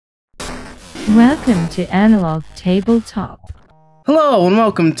Welcome to Analog Tabletop. Hello and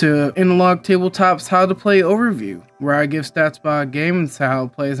welcome to Analog Tabletop's How to Play Overview, where I give stats about a game and say how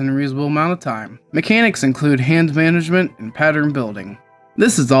it plays in a reasonable amount of time. Mechanics include hand management and pattern building.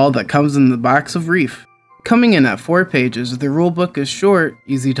 This is all that comes in the box of Reef. Coming in at 4 pages, the rulebook is short,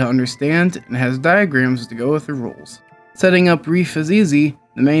 easy to understand, and has diagrams to go with the rules. Setting up Reef is easy.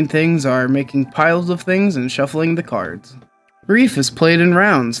 The main things are making piles of things and shuffling the cards. Reef is played in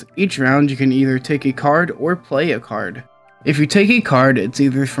rounds. Each round you can either take a card or play a card. If you take a card, it's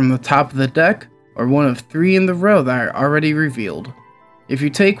either from the top of the deck or one of 3 in the row that are already revealed. If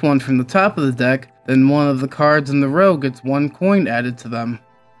you take one from the top of the deck, then one of the cards in the row gets 1 coin added to them.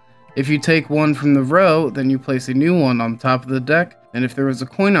 If you take one from the row, then you place a new one on top of the deck, and if there was a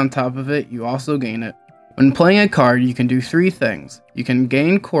coin on top of it, you also gain it. When playing a card, you can do 3 things. You can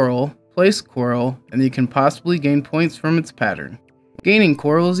gain coral, place coral, and you can possibly gain points from its pattern. Gaining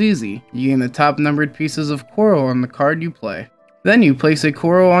coral is easy. You gain the top numbered pieces of coral on the card you play. Then you place a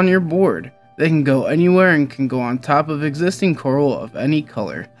coral on your board. They can go anywhere and can go on top of existing coral of any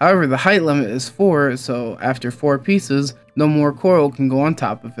color. However, the height limit is 4, so after 4 pieces, no more coral can go on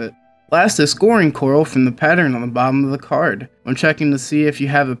top of it. Last is scoring coral from the pattern on the bottom of the card. When checking to see if you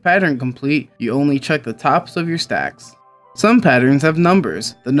have a pattern complete, you only check the tops of your stacks. Some patterns have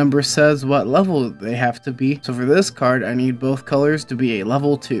numbers. The number says what level they have to be, so for this card I need both colors to be a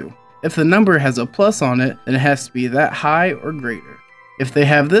level 2. If the number has a plus on it, then it has to be that high or greater. If they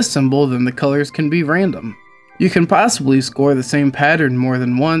have this symbol, then the colors can be random. You can possibly score the same pattern more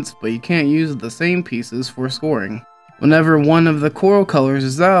than once, but you can't use the same pieces for scoring. Whenever one of the coral colors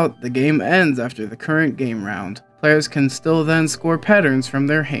is out, the game ends after the current game round. Players can still then score patterns from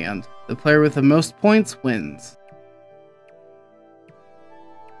their hand. The player with the most points wins.